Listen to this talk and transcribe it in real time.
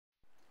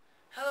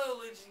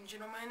ladies and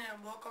gentlemen,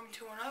 and welcome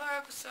to another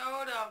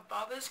episode of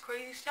Bubba's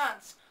Crazy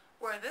Stunts,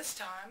 where this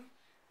time,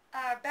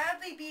 our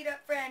badly beat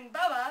up friend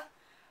Bubba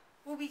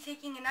will be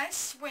taking a nice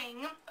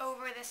swing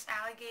over this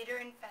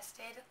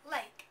alligator-infested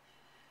lake.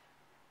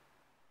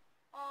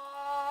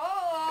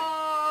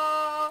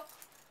 Oh,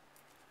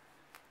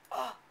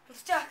 I'm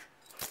stuck.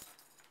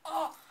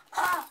 Oh,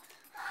 oh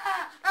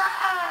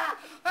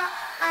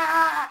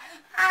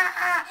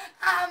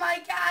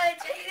my God,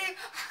 it's eating.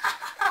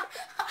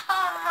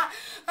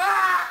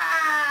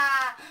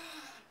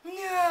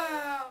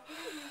 No,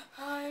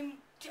 I'm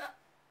done.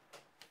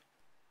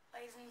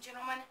 Ladies and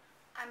gentlemen,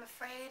 I'm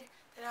afraid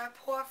that our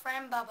poor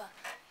friend Bubba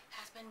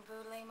has been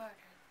brutally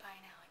murdered by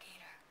an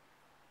alligator.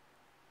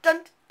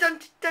 Dun dun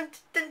dun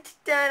dun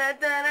dun dun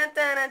dun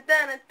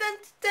dun dun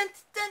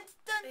dun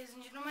dun. Ladies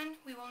and gentlemen,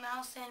 we will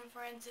now send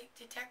forensic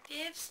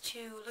detectives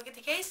to look at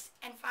the case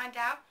and find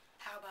out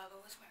how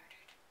Bubba was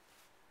murdered.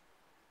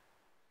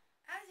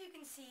 As you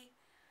can see,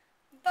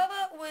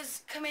 Bubba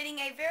was committing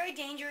a very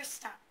dangerous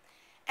stunt,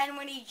 and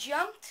when he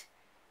jumped,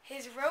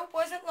 his rope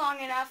wasn't long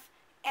enough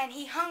and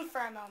he hung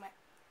for a moment.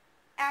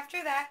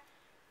 After that,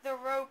 the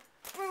rope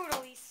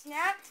brutally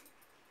snapped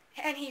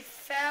and he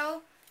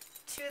fell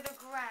to the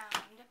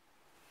ground,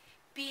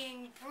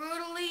 being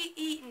brutally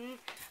eaten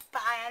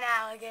by an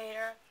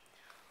alligator.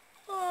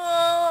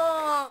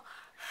 Oh,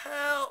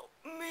 help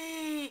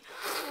me.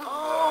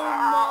 Oh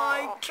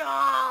my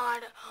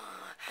God,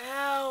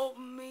 help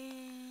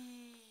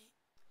me.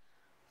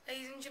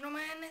 Ladies and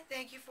gentlemen,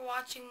 thank you for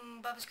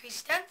watching Bubba's Crazy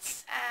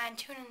Stunts, and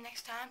tune in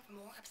next time for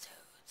more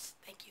episodes.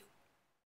 Thank you.